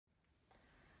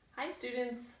Hi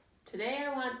students, today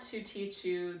I want to teach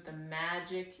you the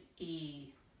magic E.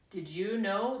 Did you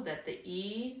know that the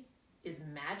E is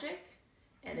magic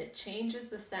and it changes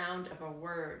the sound of a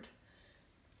word?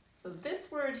 So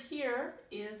this word here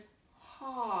is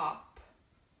hop,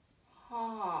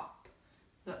 hop.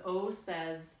 The O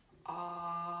says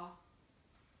ah,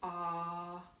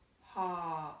 ah,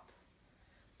 hop.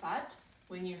 But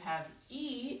when you have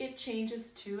E, it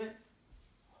changes to it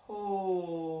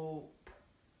hope,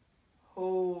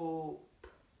 hope,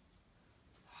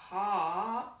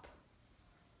 hop,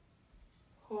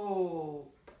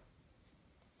 hope,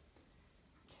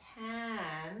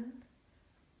 can,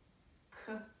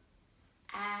 k,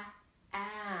 a,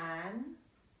 an,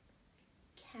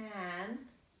 can,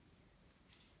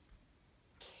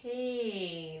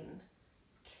 cane,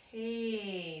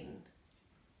 cane,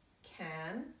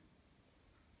 can,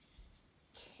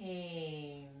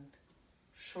 cane.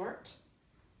 Short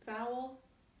vowel,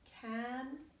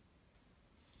 can,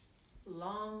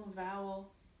 long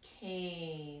vowel,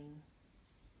 cane.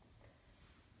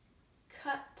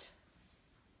 Cut,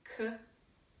 k,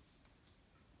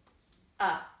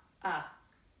 ka,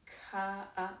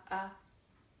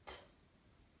 t.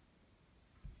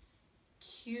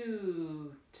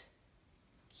 Cute,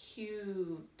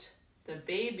 cute. The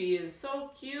baby is so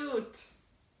cute.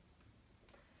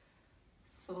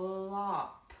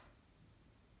 Slop,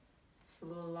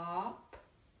 slop,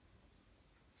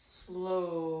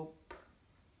 slope.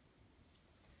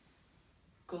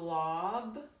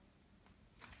 Glob,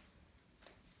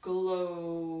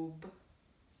 globe.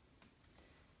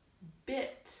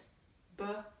 Bit, b,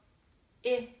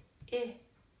 I, t.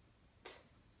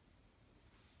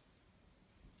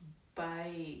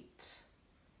 Bite,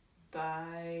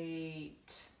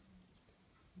 bite.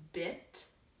 Bit,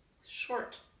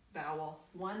 short vowel,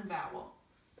 one vowel.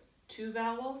 Two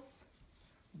vowels,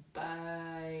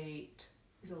 bite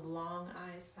is a long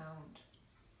I sound.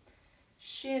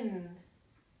 Shin,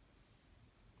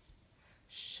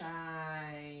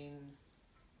 shine.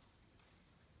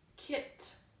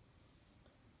 Kit,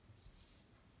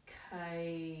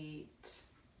 kite.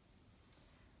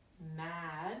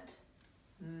 Mad,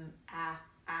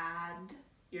 add.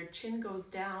 Your chin goes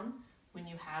down when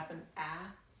you have an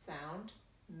a sound.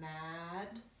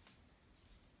 Mad.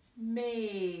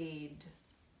 Made.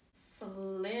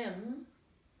 Slim,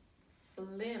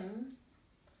 slim.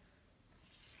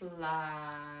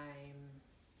 Slime.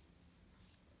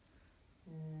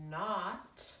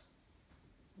 Not,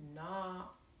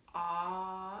 not.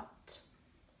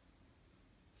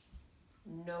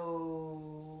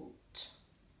 Note.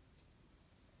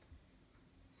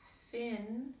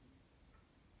 Fin,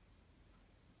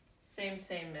 same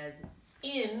as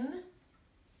in,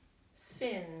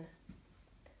 fin.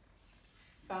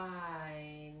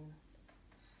 Fine,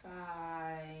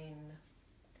 fine.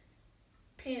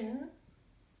 Pin,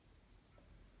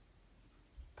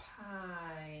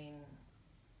 pine.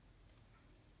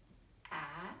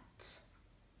 At,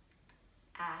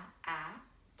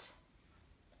 at.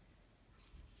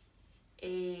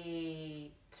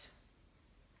 Eight.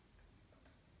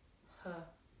 H,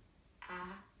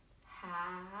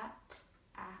 hat,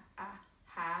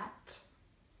 hat.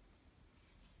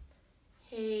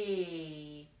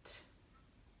 Hate,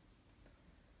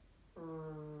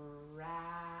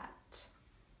 rat,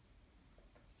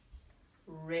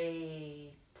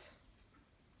 rate.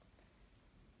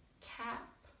 Cap,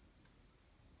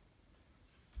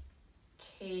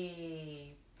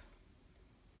 cape.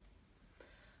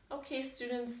 Okay,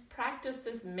 students, practice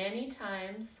this many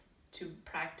times to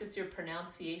practice your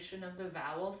pronunciation of the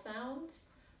vowel sounds.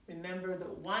 Remember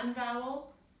that one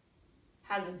vowel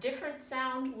has a different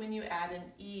sound when you add an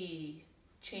E,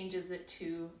 changes it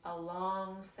to a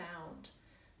long sound.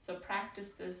 So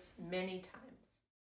practice this many times.